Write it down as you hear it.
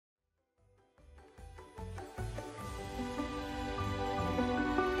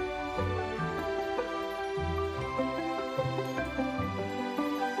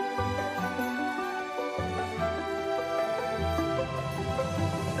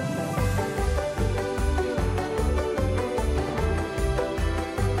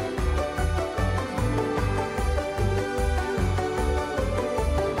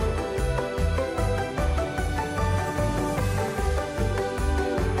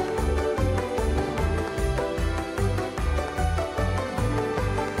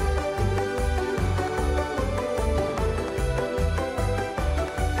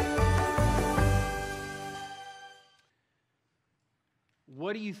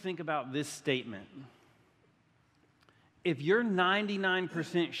you think about this statement. If you're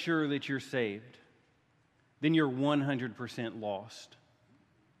 99% sure that you're saved, then you're 100% lost.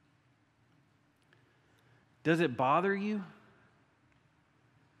 Does it bother you?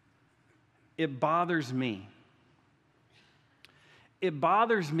 It bothers me. It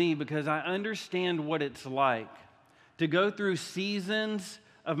bothers me because I understand what it's like to go through seasons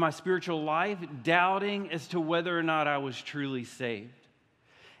of my spiritual life doubting as to whether or not I was truly saved.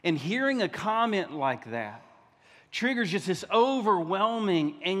 And hearing a comment like that triggers just this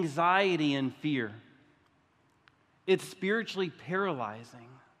overwhelming anxiety and fear. It's spiritually paralyzing.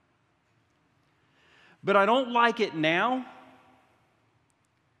 But I don't like it now,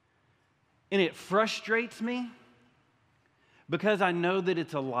 and it frustrates me because I know that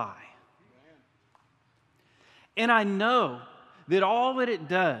it's a lie. And I know that all that it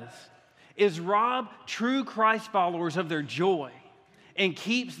does is rob true Christ followers of their joy and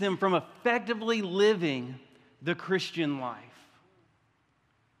keeps them from effectively living the Christian life.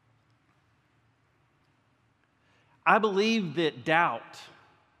 I believe that doubt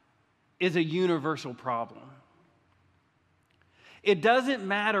is a universal problem. It doesn't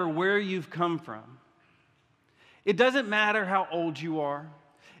matter where you've come from. It doesn't matter how old you are.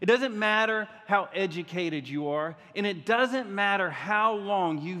 It doesn't matter how educated you are. And it doesn't matter how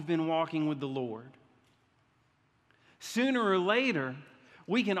long you've been walking with the Lord. Sooner or later,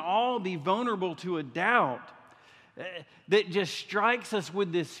 we can all be vulnerable to a doubt that just strikes us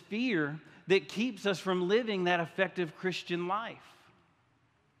with this fear that keeps us from living that effective Christian life.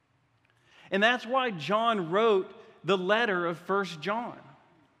 And that's why John wrote the letter of 1 John.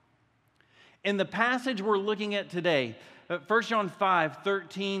 In the passage we're looking at today, 1 John 5,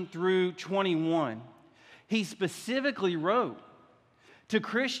 13 through 21, he specifically wrote to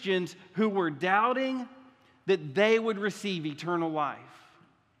Christians who were doubting that they would receive eternal life.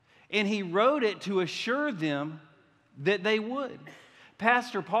 And he wrote it to assure them that they would.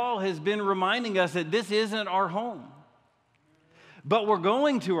 Pastor Paul has been reminding us that this isn't our home, but we're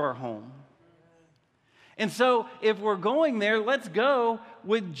going to our home. And so if we're going there, let's go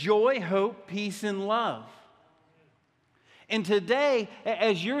with joy, hope, peace, and love. And today,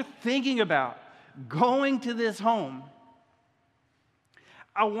 as you're thinking about going to this home,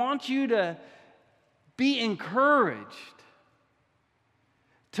 I want you to be encouraged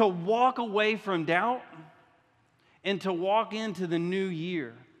to walk away from doubt and to walk into the new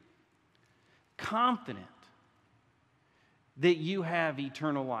year confident that you have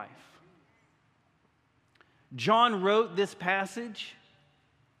eternal life. John wrote this passage,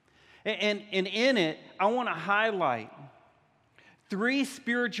 and in it, I want to highlight 3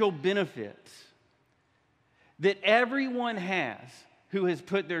 spiritual benefits that everyone has who has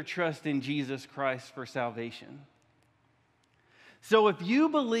put their trust in Jesus Christ for salvation. So if you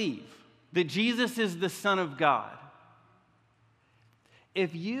believe that Jesus is the Son of God,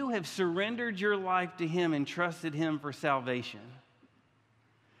 if you have surrendered your life to Him and trusted Him for salvation,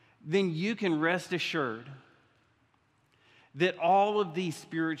 then you can rest assured that all of these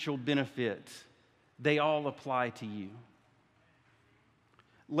spiritual benefits, they all apply to you.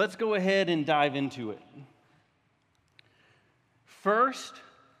 Let's go ahead and dive into it. First,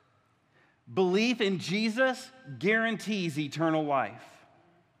 belief in Jesus guarantees eternal life.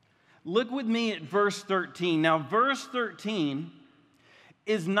 Look with me at verse 13. Now, verse 13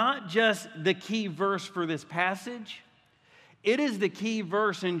 is not just the key verse for this passage. It is the key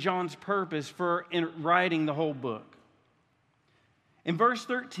verse in John's purpose for writing the whole book. In verse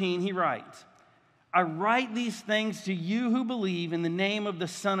 13, he writes, I write these things to you who believe in the name of the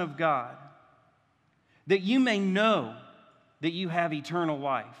Son of God, that you may know that you have eternal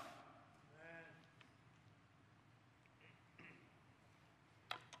life.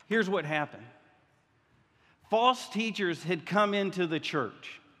 Here's what happened. False teachers had come into the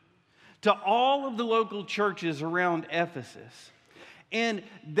church, to all of the local churches around Ephesus, and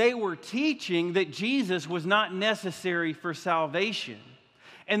they were teaching that Jesus was not necessary for salvation,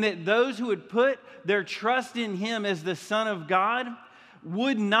 and that those who would put their trust in Him as the Son of God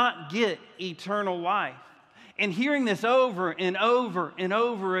would not get eternal life. And hearing this over and over and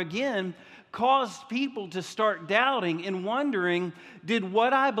over again caused people to start doubting and wondering, did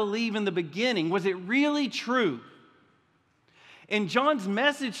what I believe in the beginning, was it really true? And John's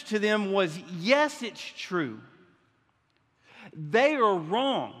message to them was, yes, it's true. They are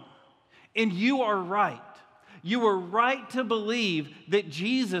wrong, and you are right. You are right to believe that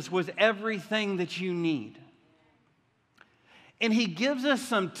Jesus was everything that you need. And he gives us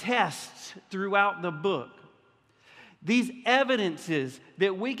some tests throughout the book. These evidences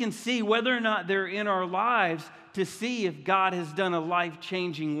that we can see whether or not they're in our lives to see if God has done a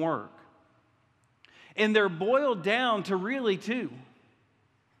life-changing work. And they're boiled down to really two: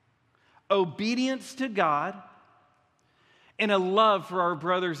 obedience to God and a love for our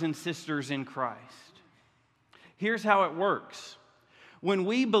brothers and sisters in Christ. Here's how it works. When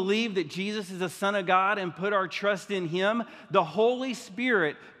we believe that Jesus is the Son of God and put our trust in Him, the Holy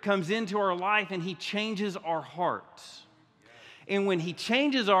Spirit comes into our life and He changes our hearts. And when He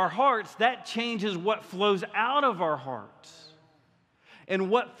changes our hearts, that changes what flows out of our hearts. And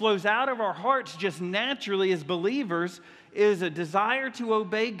what flows out of our hearts just naturally as believers is a desire to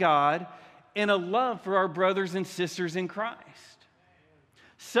obey God and a love for our brothers and sisters in Christ.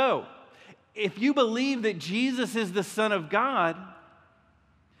 So, if you believe that Jesus is the Son of God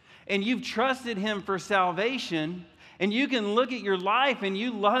and you've trusted Him for salvation, and you can look at your life and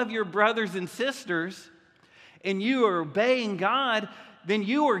you love your brothers and sisters and you are obeying God, then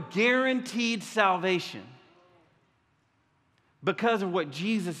you are guaranteed salvation because of what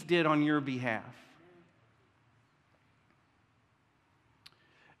Jesus did on your behalf.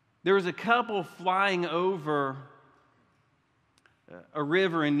 There was a couple flying over a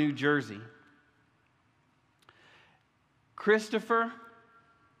river in New Jersey. Christopher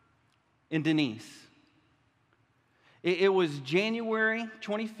and Denise. It was January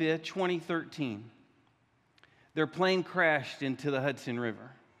 25th, 2013. Their plane crashed into the Hudson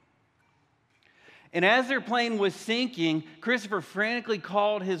River. And as their plane was sinking, Christopher frantically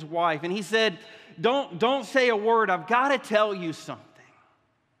called his wife and he said, Don't say a word. I've got to tell you something.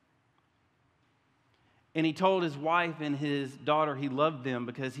 And he told his wife and his daughter he loved them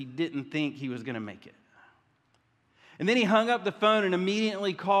because he didn't think he was going to make it. And then he hung up the phone and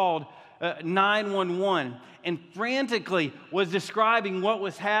immediately called 911 and frantically was describing what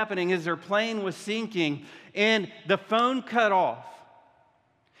was happening as their plane was sinking, and the phone cut off.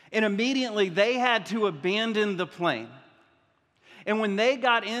 And immediately they had to abandon the plane. And when they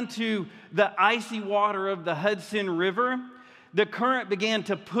got into the icy water of the Hudson River, the current began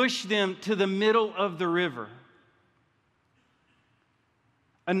to push them to the middle of the river.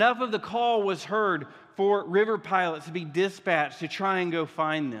 Enough of the call was heard for river pilots to be dispatched to try and go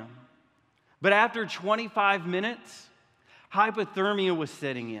find them. But after 25 minutes, hypothermia was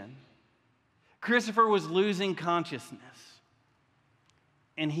setting in. Christopher was losing consciousness,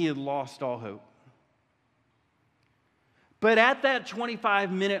 and he had lost all hope. But at that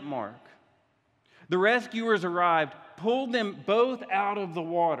 25-minute mark, the rescuers arrived, pulled them both out of the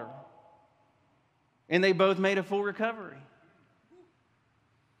water, and they both made a full recovery.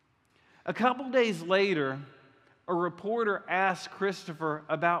 A couple days later, a reporter asked Christopher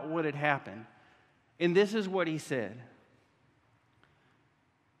about what had happened, and this is what he said.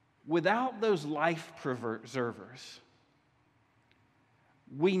 Without those life preservers,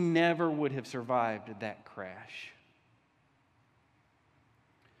 we never would have survived that crash.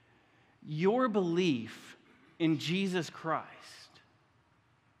 Your belief in Jesus Christ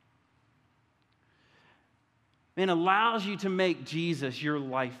allows you to make Jesus your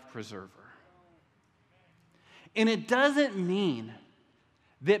life preserver. And it doesn't mean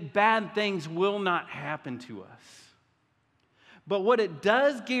that bad things will not happen to us. But what it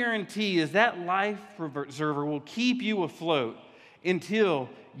does guarantee is that life preserver will keep you afloat until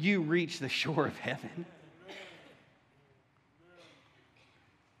you reach the shore of heaven.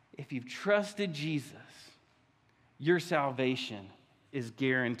 If you've trusted Jesus, your salvation is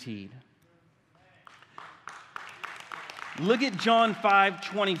guaranteed. Look at John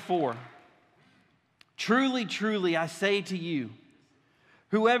 5:24. Truly, truly, I say to you,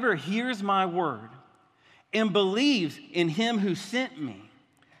 whoever hears my word and believes in him who sent me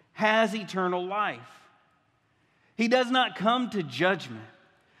has eternal life. He does not come to judgment,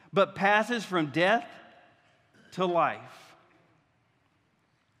 but passes from death to life.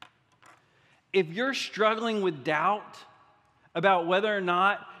 If you're struggling with doubt about whether or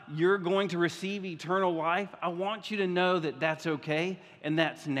not you're going to receive eternal life, I want you to know that that's okay and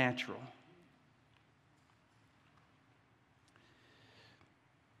that's natural.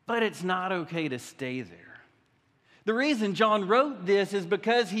 But it's not okay to stay there. The reason John wrote this is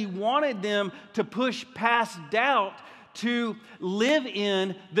because he wanted them to push past doubt to live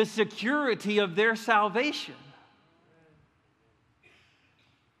in the security of their salvation.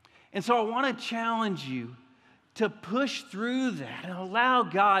 And so I want to challenge you to push through that and allow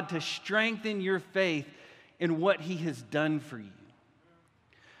God to strengthen your faith in what He has done for you.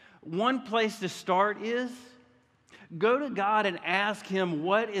 One place to start is go to God and ask Him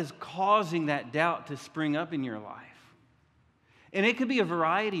what is causing that doubt to spring up in your life. And it could be a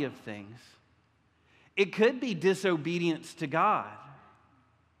variety of things. It could be disobedience to God.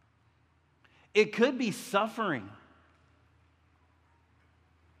 It could be suffering.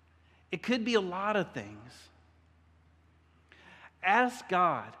 It could be a lot of things. Ask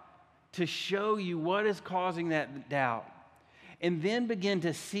God to show you what is causing that doubt, and then begin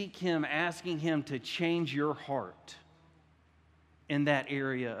to seek Him, asking Him to change your heart in that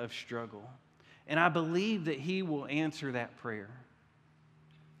area of struggle. And I believe that He will answer that prayer.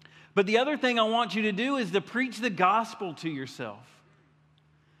 But the other thing I want you to do is to preach the gospel to yourself.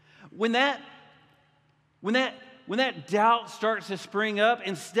 When that doubt starts to spring up,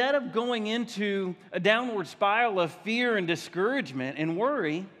 instead of going into a downward spiral of fear and discouragement and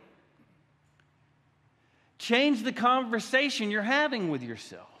worry, change the conversation you're having with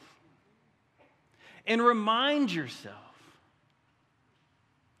yourself and remind yourself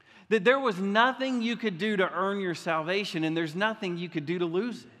that there was nothing you could do to earn your salvation, and there's nothing you could do to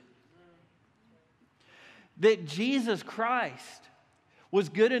lose it. That Jesus Christ was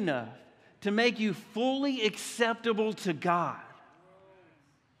good enough to make you fully acceptable to God.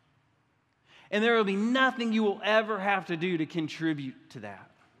 And there will be nothing you will ever have to do to contribute to that.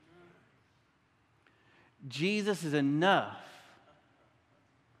 Jesus is enough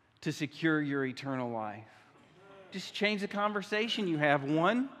to secure your eternal life. Just change the conversation you have.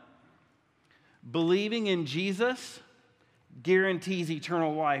 One, believing in Jesus guarantees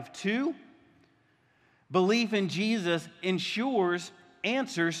eternal life. Two, belief in Jesus ensures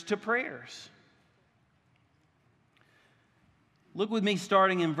answers to prayers. Look with me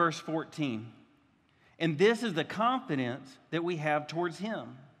starting in verse 14. And this is the confidence that we have towards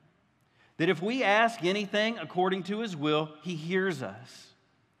Him, that if we ask anything according to His will, He hears us.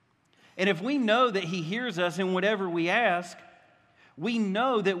 And if we know that He hears us in whatever we ask, we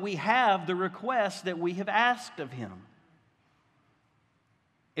know that we have the request that we have asked of Him.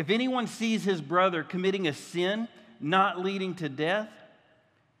 If anyone sees his brother committing a sin not leading to death,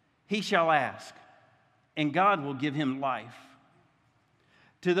 he shall ask, and God will give him life.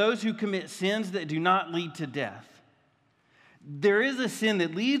 To those who commit sins that do not lead to death, there is a sin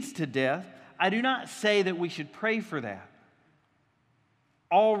that leads to death. I do not say that we should pray for that.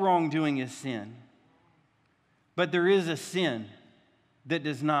 All wrongdoing is sin. But there is a sin that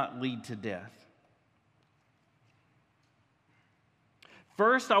does not lead to death.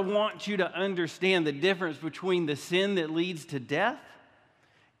 First, I want you to understand the difference between the sin that leads to death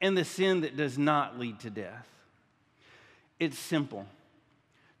and the sin that does not lead to death. It's simple.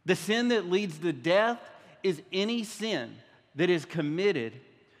 The sin that leads to death is any sin that is committed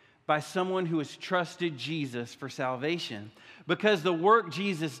by someone who has trusted Jesus for salvation, because the work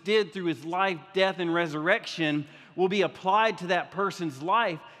Jesus did through His life, death, and resurrection will be applied to that person's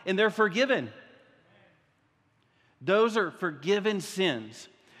life, and they're forgiven. Those are forgiven sins.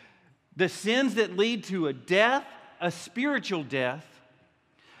 The sins that lead to a death, a spiritual death,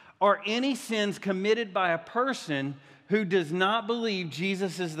 are any sins committed by a person who does not believe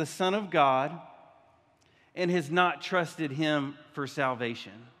Jesus is the Son of God and has not trusted Him for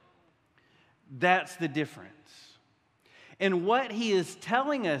salvation. That's the difference. And what He is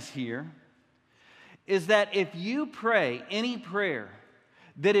telling us here is that if you pray any prayer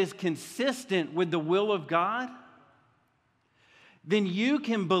that is consistent with the will of God, then you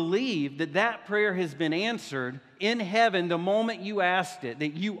can believe that that prayer has been answered in heaven the moment you asked it,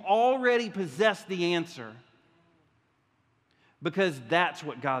 that you already possess the answer, because that's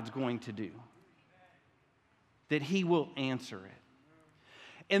what God's going to do, that He will answer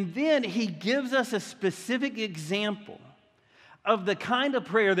it. And then He gives us a specific example of the kind of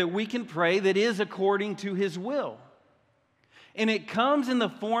prayer that we can pray that is according to His will. And it comes in the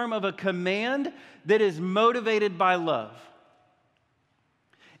form of a command that is motivated by love.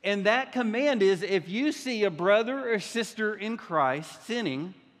 And that command is, if you see a brother or sister in Christ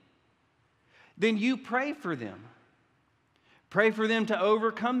sinning, then you pray for them. Pray for them to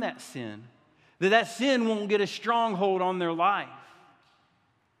overcome that sin, that sin won't get a stronghold on their life.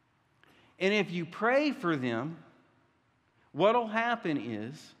 And if you pray for them, what will happen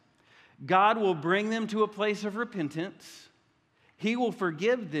is God will bring them to a place of repentance. He will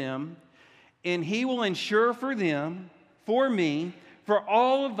forgive them, and He will ensure for them, for me, for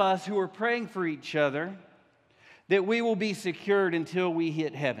all of us who are praying for each other, that we will be secured until we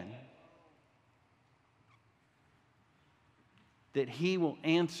hit heaven. That He will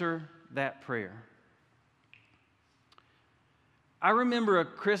answer that prayer. I remember a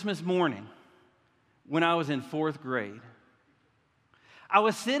Christmas morning when I was in 4th grade. I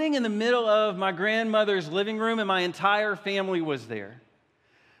was sitting in the middle of my grandmother's living room, and my entire family was there.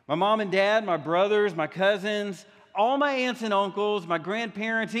 My mom and dad, my brothers, my cousins, all my aunts and uncles, my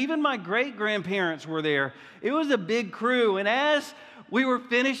grandparents, even my great-grandparents were there. It was a big crew, and as we were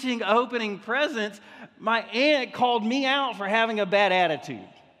finishing opening presents, my aunt called me out for having a bad attitude.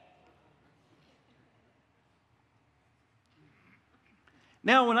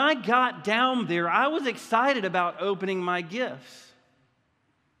 Now, when I got down there, I was excited about opening my gifts.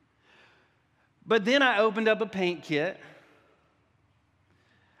 But then I opened up a paint kit.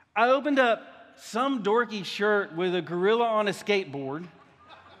 I opened up some dorky shirt with a gorilla on a skateboard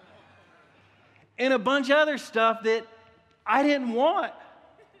and a bunch of other stuff that I didn't want.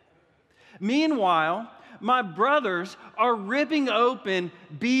 Meanwhile, my brothers are ripping open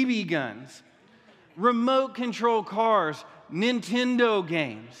BB guns, remote control cars, Nintendo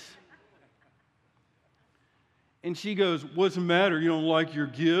games. And she goes, "What's the matter? You don't like your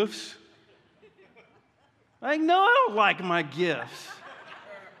gifts?" Like, no, I don't like my gifts.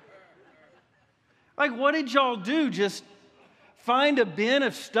 Like, what did y'all do? Just find a bin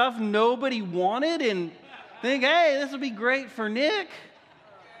of stuff nobody wanted and think, hey, this will be great for Nick?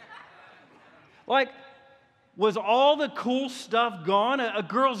 Like, was all the cool stuff gone? A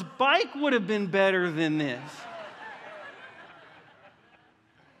girl's bike would have been better than this.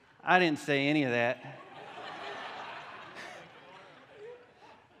 I didn't say any of that.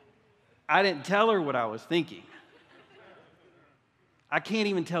 I didn't tell her what I was thinking. I can't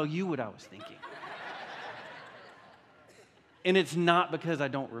even tell you what I was thinking. And it's not because I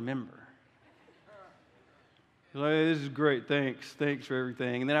don't remember. Like, this is great, thanks for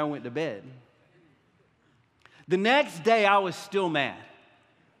everything. And then I went to bed. The next day, I was still mad.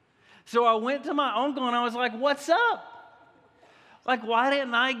 So I went to my uncle and I was like, "What's up? Like, why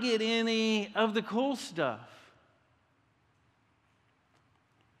didn't I get any of the cool stuff?"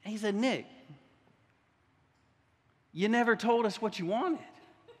 And he said, "Nick, you never told us what you wanted."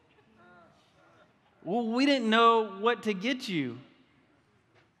 Well, we didn't know what to get you.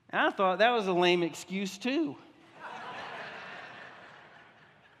 And I thought that was a lame excuse too.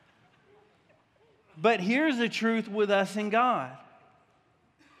 But here's the truth with us and God.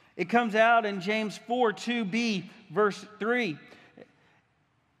 It comes out in James 4:2b, verse 3.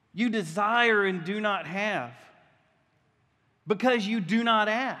 You desire and do not have, because you do not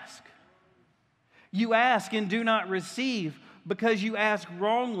ask. You ask and do not receive, because you ask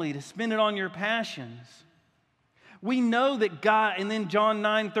wrongly to spend it on your passions. We know that God, and then John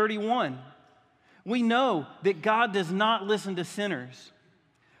 9:31, we know that God does not listen to sinners.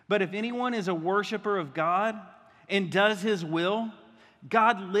 But if anyone is a worshiper of God and does His will,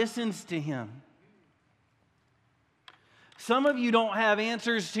 God listens to him. Some of you don't have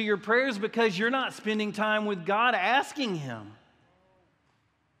answers to your prayers because you're not spending time with God asking Him.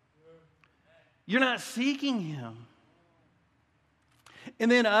 You're not seeking Him.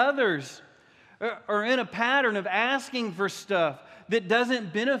 And then others are in a pattern of asking for stuff that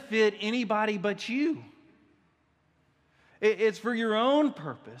doesn't benefit anybody but you. It's for your own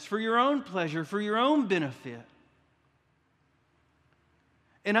purpose, for your own pleasure, for your own benefit.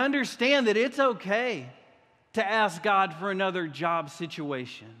 And understand that it's okay to ask God for another job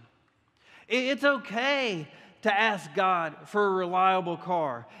situation. It's okay to ask God for a reliable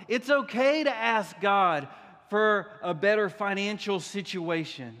car. It's okay to ask God for a better financial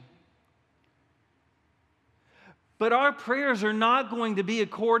situation. But our prayers are not going to be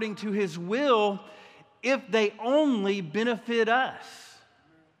according to His will if they only benefit us.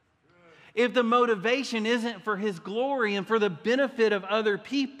 If the motivation isn't for His glory and for the benefit of other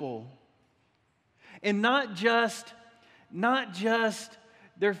people. And not just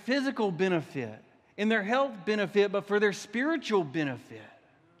their physical benefit and their health benefit, but for their spiritual benefit.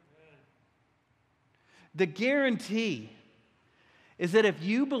 The guarantee is that if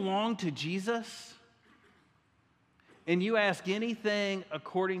you belong to Jesus and you ask anything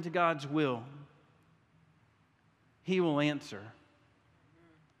according to God's will, He will answer.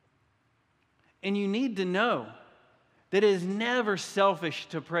 And you need to know that it is never selfish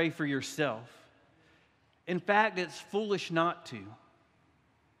to pray for yourself. In fact, it's foolish not to.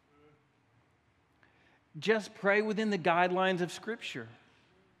 Just pray within the guidelines of Scripture.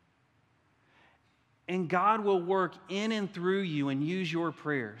 And God will work in and through you and use your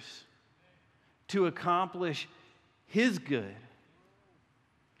prayers to accomplish His good,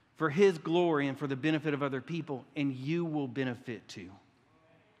 for His glory and for the benefit of other people, and you will benefit too.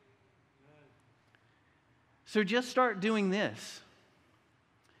 So just start doing this.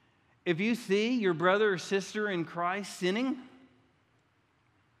 If you see your brother or sister in Christ sinning,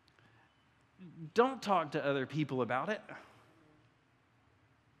 don't talk to other people about it.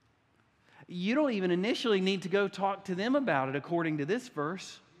 You don't even initially need to go talk to them about it according to this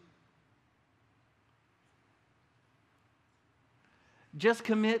verse. Just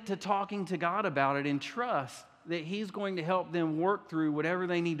commit to talking to God about it and trust that He's going to help them work through whatever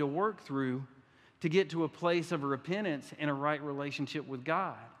they need to work through to get to a place of repentance and a right relationship with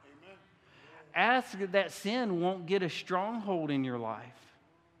God. Amen. Ask that sin won't get a stronghold in your life.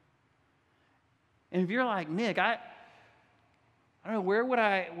 And if you're like, Nick, I don't know, where would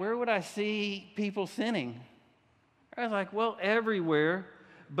I see people sinning? I was like, well, everywhere.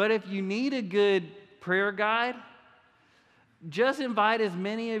 But if you need a good prayer guide, just invite as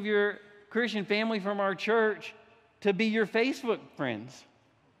many of your Christian family from our church to be your Facebook friends.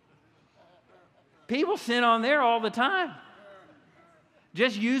 People sin on there all the time.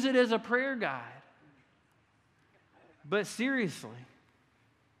 Just use it as a prayer guide. But seriously,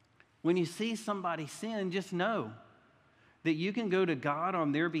 when you see somebody sin, just know that you can go to God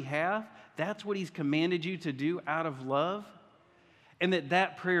on their behalf. That's what He's commanded you to do out of love. And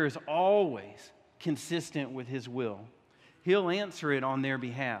that prayer is always consistent with His will. He'll answer it on their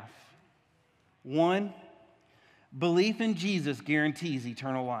behalf. 1, belief in Jesus guarantees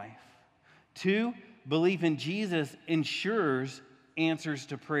eternal life. 2, belief in Jesus ensures answers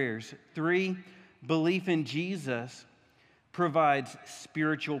to prayers. 3, belief in Jesus provides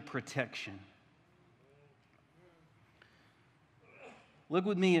spiritual protection. Look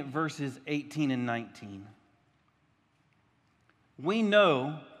with me at verses 18 and 19. We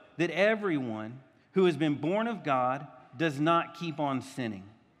know that everyone who has been born of God does not keep on sinning.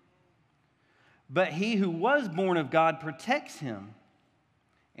 But he who was born of God protects him,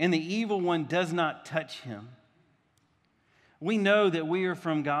 and the evil one does not touch him. We know that we are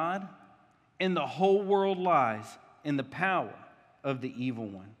from God, and the whole world lies in the power of the evil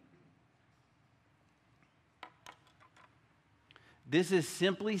one. This is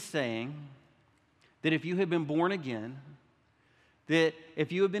simply saying that if you have been born again, that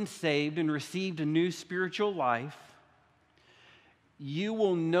if you have been saved and received a new spiritual life, you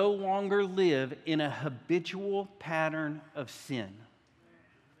will no longer live in a habitual pattern of sin.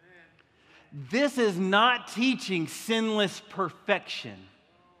 This is not teaching sinless perfection.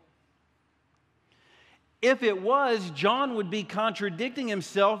 If it was, John would be contradicting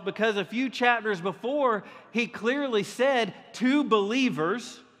himself, because a few chapters before, he clearly said to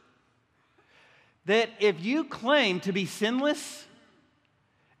believers that if you claim to be sinless,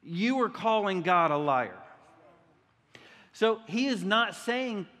 you are calling God a liar. So he is not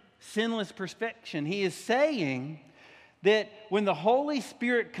saying sinless perfection. He is saying that when the Holy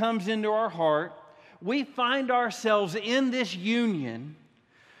Spirit comes into our heart, we find ourselves in this union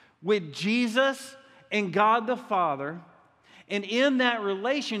with Jesus and God the Father, and in that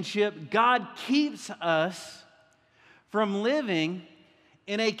relationship, God keeps us from living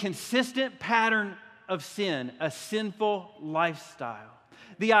in a consistent pattern of sin, a sinful lifestyle.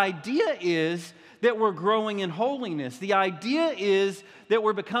 The idea is that we're growing in holiness. The idea is that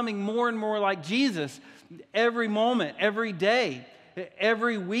we're becoming more and more like Jesus every moment, every day,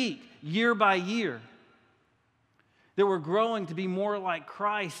 every week, year by year. That we're growing to be more like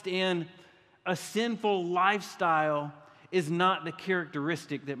Christ, and a sinful lifestyle is not the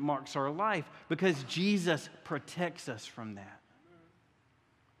characteristic that marks our life, because Jesus protects us from that.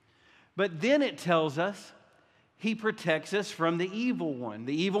 But then it tells us He protects us from the evil one.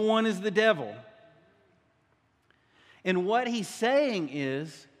 The evil one is the devil. And what he's saying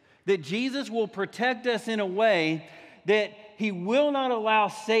is that Jesus will protect us in a way that He will not allow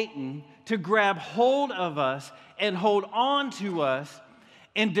Satan to grab hold of us and hold on to us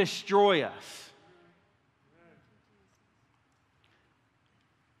and destroy us.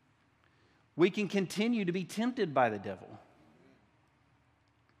 We can continue to be tempted by the devil.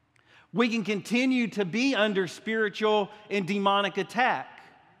 We can continue to be under spiritual and demonic attack.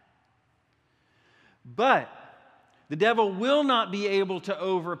 But the devil will not be able to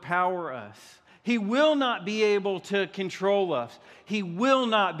overpower us. He will not be able to control us. He will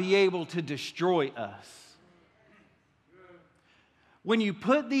not be able to destroy us. When you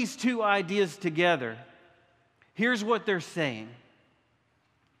put these two ideas together, here's what they're saying.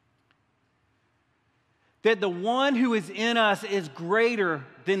 That the one who is in us is greater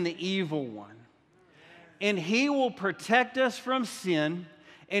than the evil one. And He will protect us from sin,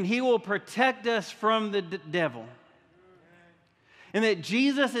 and He will protect us from the devil. And that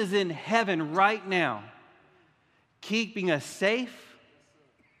Jesus is in heaven right now, keeping us safe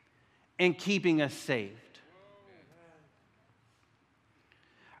and keeping us saved.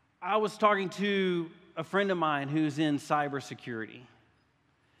 I was talking to a friend of mine who's in cybersecurity.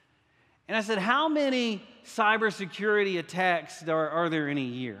 And I said, how many cybersecurity attacks are there in a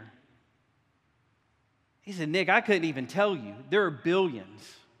year? He said, Nick, I couldn't even tell you. There are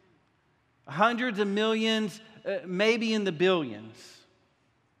billions. Hundreds of millions, maybe in the billions.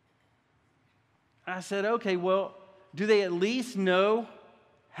 I said, okay, well, do they at least know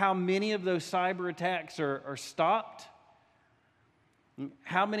how many of those cyber attacks are stopped?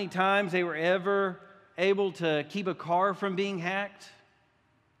 How many times they were ever able to keep a car from being hacked?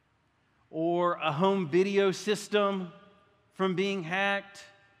 Or a home video system from being hacked?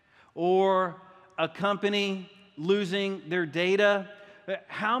 Or a company losing their data?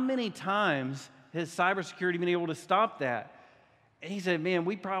 How many times has cybersecurity been able to stop that? And he said, man,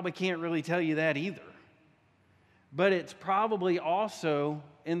 we probably can't really tell you that either. But it's probably also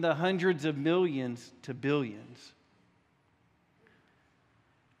in the hundreds of millions to billions.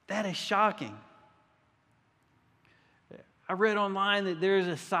 That is shocking. I read online that there's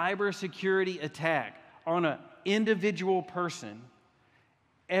a cybersecurity attack on an individual person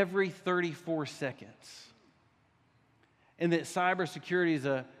every 34 seconds. And that cybersecurity is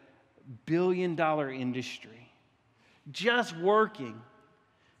a billion-dollar industry just working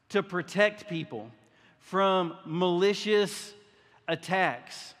to protect people from malicious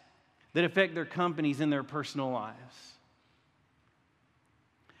attacks that affect their companies and their personal lives.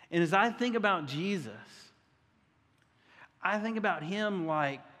 And as I think about Jesus, I think about him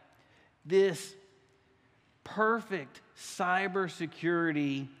like this perfect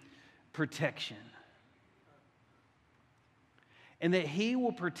cybersecurity protection. And that he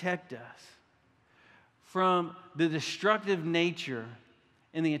will protect us from the destructive nature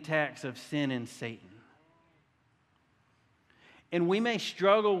and the attacks of sin and Satan. And we may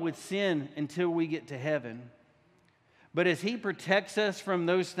struggle with sin until we get to heaven. But as he protects us from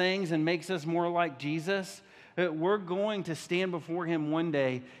those things and makes us more like Jesus, we're going to stand before him one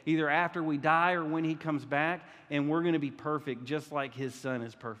day, either after we die or when he comes back, and we're going to be perfect just like his son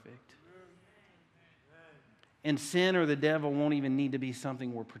is perfect. And sin or the devil won't even need to be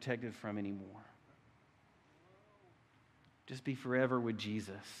something we're protected from anymore. Just be forever with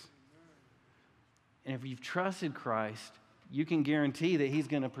Jesus. And if you've trusted Christ, you can guarantee that he's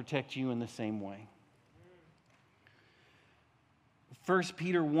going to protect you in the same way. 1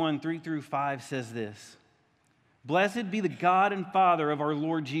 Peter 1, 3 through 5 says this: Blessed be the God and Father of our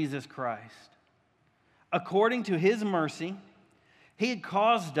Lord Jesus Christ. According to his mercy, he had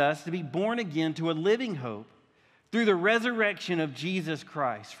caused us to be born again to a living hope through the resurrection of Jesus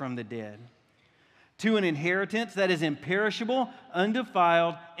Christ from the dead, to an inheritance that is imperishable,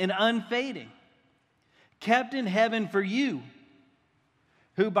 undefiled, and unfading, kept in heaven for you,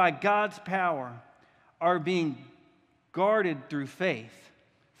 who by God's power are being guarded through faith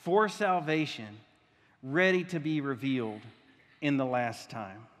for salvation, ready to be revealed in the last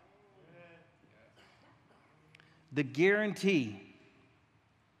time. The guarantee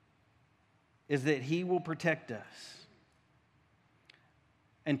is that he will protect us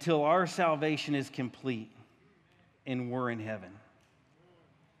until our salvation is complete and we're in heaven.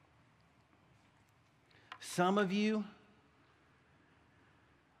 Some of you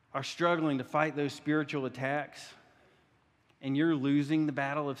are struggling to fight those spiritual attacks, and you're losing the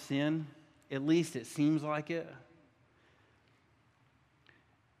battle of sin. At least it seems like it.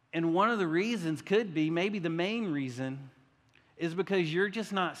 And one of the reasons could be, maybe the main reason, is because you're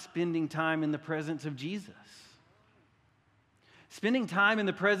just not spending time in the presence of Jesus. Spending time in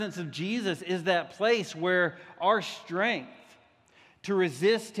the presence of Jesus is that place where our strength to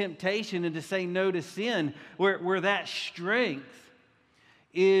resist temptation and to say no to sin, where that strength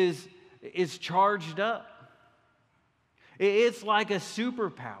is charged up. It's like a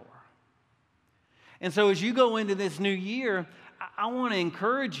superpower. And so as you go into this new year, I want to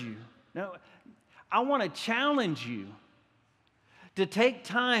encourage you. No, I want to challenge you to take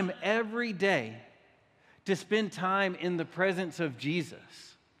time every day to spend time in the presence of Jesus.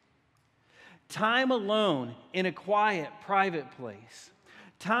 Time alone in a quiet, private place.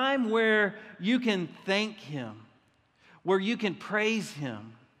 Time where you can thank him, where you can praise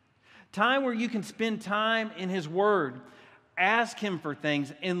him. Time where you can spend time in his word, ask him for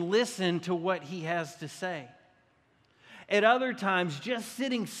things, and listen to what he has to say. At other times, just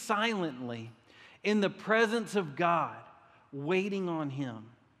sitting silently in the presence of God, waiting on him.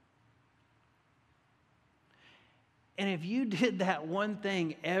 And if you did that one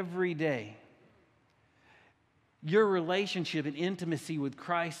thing every day, your relationship and intimacy with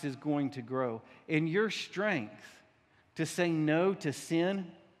Christ is going to grow. And your strength to say no to sin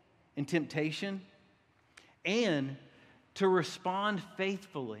and temptation, and to respond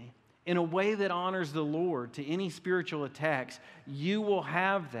faithfully in a way that honors the Lord to any spiritual attacks, you will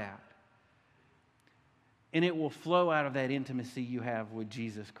have that. And it will flow out of that intimacy you have with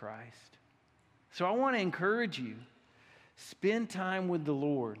Jesus Christ. So I want to encourage you, spend time with the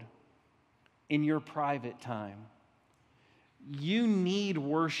Lord in your private time. You need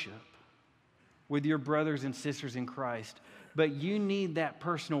worship with your brothers and sisters in Christ, but you need that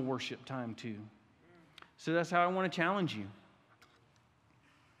personal worship time too. So that's how I want to challenge you.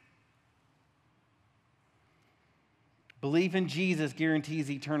 Belief in Jesus guarantees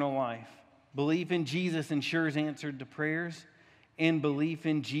eternal life. Belief in Jesus ensures answer to prayers. And belief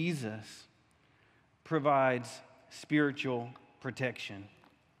in Jesus provides spiritual protection.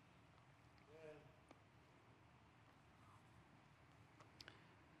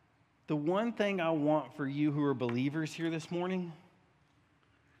 The one thing I want for you who are believers here this morning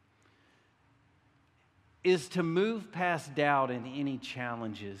is to move past doubt and any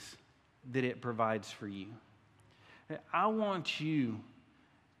challenges that it provides for you. I want you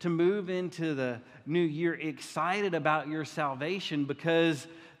to move into the new year excited about your salvation, because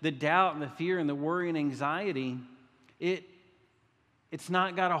the doubt and the fear and the worry and anxiety, it's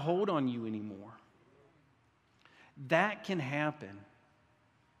not got a hold on you anymore. That can happen.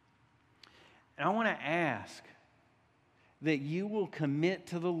 And I want to ask that you will commit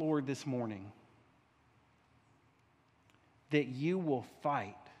to the Lord this morning, that you will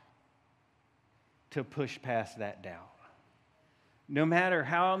fight to push past that doubt. No matter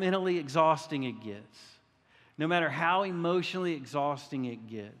how mentally exhausting it gets, no matter how emotionally exhausting it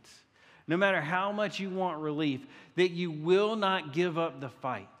gets, no matter how much you want relief, that you will not give up the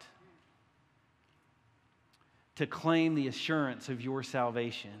fight to claim the assurance of your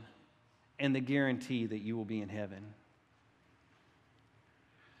salvation and the guarantee that you will be in heaven.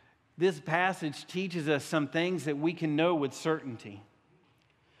 This passage teaches us some things that we can know with certainty.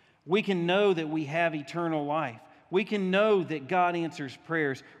 We can know that we have eternal life. We can know that God answers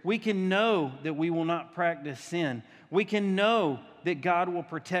prayers. We can know that we will not practice sin. We can know that God will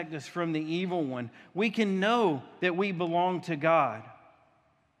protect us from the evil one. We can know that we belong to God.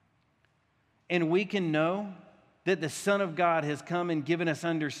 And we can know that the Son of God has come and given us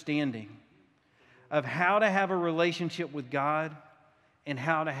understanding of how to have a relationship with God and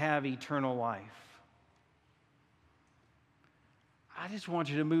how to have eternal life. I just want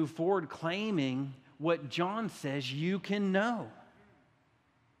you to move forward claiming what John says you can know.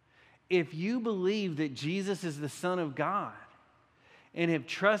 If you believe that Jesus is the Son of God and have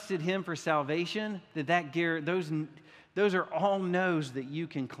trusted Him for salvation, those are all no's that you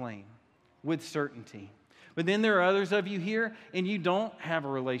can claim with certainty. But then there are others of you here, and you don't have a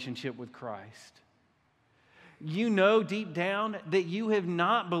relationship with Christ. You know deep down that you have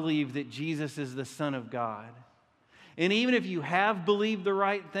not believed that Jesus is the Son of God. And even if you have believed the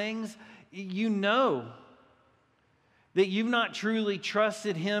right things, you know that you've not truly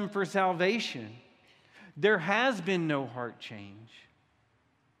trusted Him for salvation. There has been no heart change.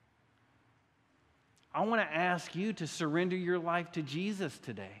 I want to ask you to surrender your life to Jesus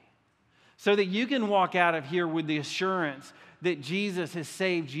today, so that you can walk out of here with the assurance that Jesus has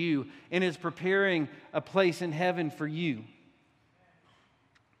saved you and is preparing a place in heaven for you.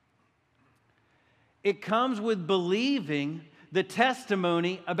 It comes with believing the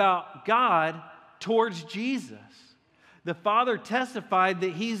testimony about God towards Jesus. The Father testified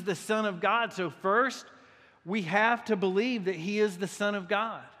that He's the Son of God. So first, we have to believe that He is the Son of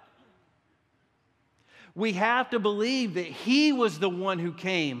God. We have to believe that He was the one who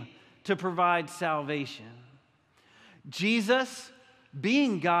came to provide salvation. Jesus,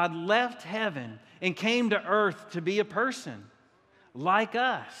 being God, left heaven and came to earth to be a person like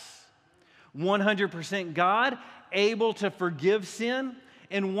us. 100% God, able to forgive sin,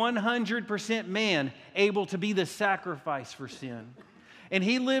 and 100% man, able to be the sacrifice for sin. And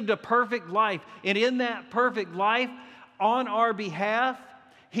He lived a perfect life. And in that perfect life, on our behalf,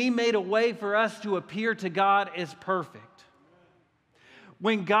 He made a way for us to appear to God as perfect.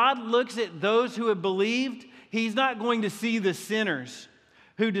 When God looks at those who have believed, He's not going to see the sinners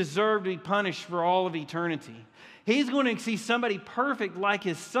who deserve to be punished for all of eternity. He's going to see somebody perfect like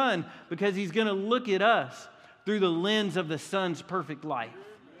His Son, because He's going to look at us through the lens of the Son's perfect life.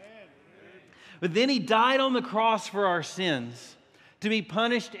 But then He died on the cross for our sins to be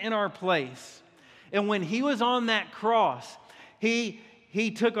punished in our place. And when He was on that cross, He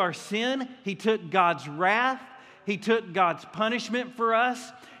took our sin, He took God's wrath, He took God's punishment for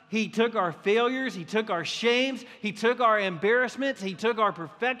us. He took our failures, He took our shames, He took our embarrassments, He took our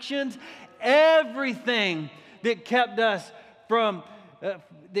perfections, everything that kept us from,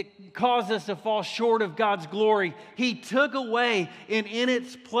 that caused us to fall short of God's glory. He took away, and in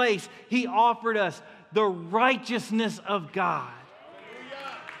its place, He offered us the righteousness of God.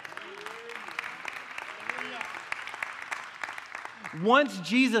 Once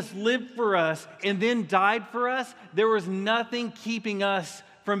Jesus lived for us and then died for us, there was nothing keeping us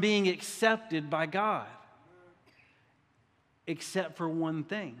from being accepted by God, except for one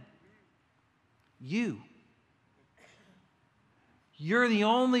thing: You. You're the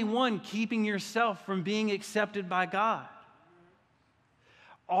only one keeping yourself from being accepted by God.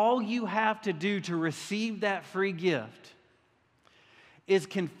 All you have to do to receive that free gift is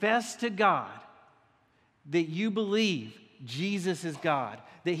confess to God that you believe Jesus is God,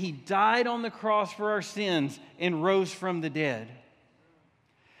 that He died on the cross for our sins and rose from the dead.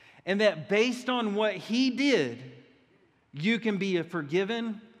 And that based on what He did, you can be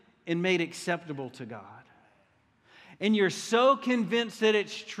forgiven and made acceptable to God. And you're so convinced that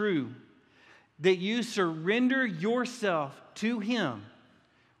it's true that you surrender yourself to Him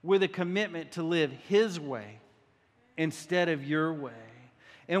with a commitment to live His way instead of your way.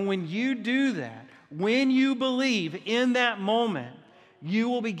 And when you do that, when you believe in that moment, you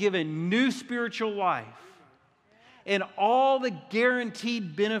will be given new spiritual life. And all the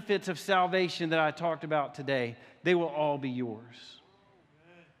guaranteed benefits of salvation that I talked about today, they will all be yours.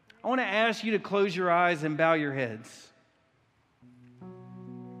 I want to ask you to close your eyes and bow your heads.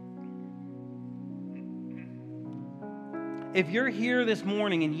 If you're here this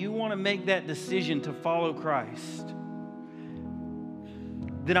morning and you want to make that decision to follow Christ,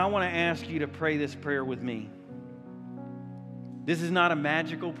 then I want to ask you to pray this prayer with me. This is not a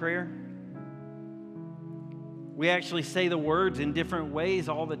magical prayer. We actually say the words in different ways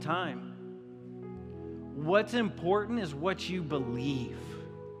all the time. What's important is what you believe.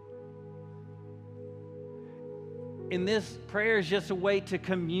 And this prayer is just a way to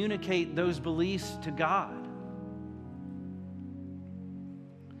communicate those beliefs to God.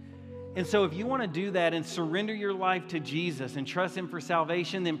 And so if you want to do that and surrender your life to Jesus and trust Him for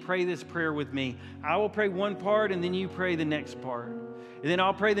salvation, then pray this prayer with me. I will pray one part and then you pray the next part. And then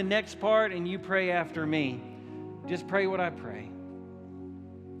I'll pray the next part and you pray after me. Just pray what I pray.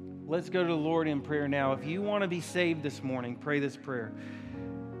 Let's go to the Lord in prayer now. If you want to be saved this morning, pray this prayer.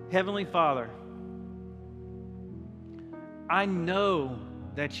 Heavenly Father, I know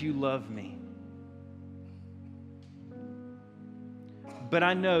that you love me. But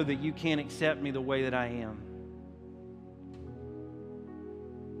I know that you can't accept me the way that I am.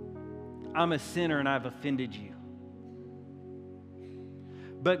 I'm a sinner and I've offended you.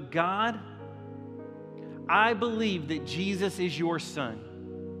 But God, I believe that Jesus is your Son.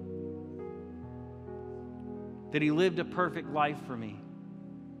 That He lived a perfect life for me.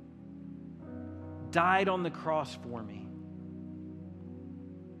 Died on the cross for me.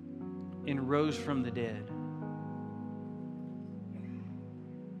 And rose from the dead.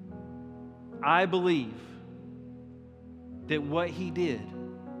 I believe that what He did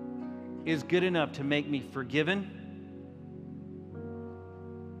is good enough to make me forgiven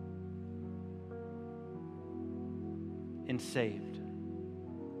and saved.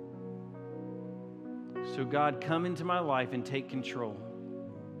 So God, come into my life and take control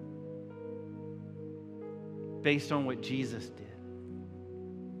based on what Jesus did.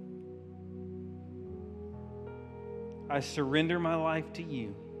 I surrender my life to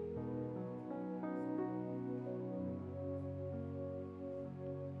you.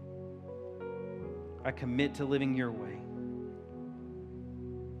 I commit to living your way.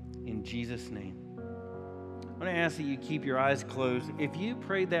 In Jesus' name. I want to ask that you keep your eyes closed. If you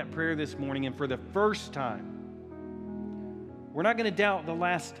prayed that prayer this morning and for the first time, we're not going to doubt the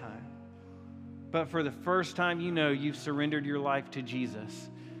last time, but for the first time you know you've surrendered your life to Jesus,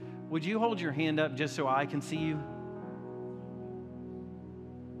 would you hold your hand up just so I can see you?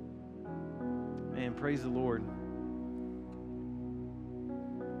 Man, praise the Lord.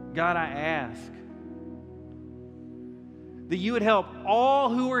 God, I ask that you would help all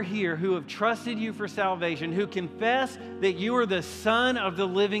who are here who have trusted you for salvation, who confess that you are the Son of the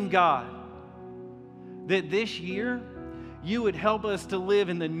living God, that this year you would help us to live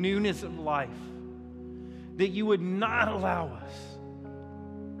in the newness of life, that you would not allow us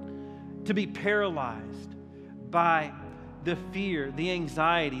to be paralyzed by the fear, the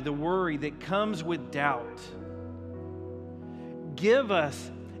anxiety, the worry that comes with doubt. Give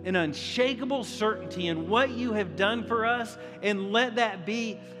us an unshakable certainty in what you have done for us, and let that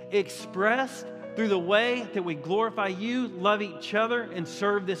be expressed through the way that we glorify you, love each other, and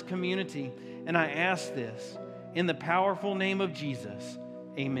serve this community. And I ask this in the powerful name of Jesus.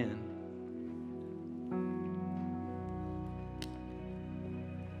 Amen.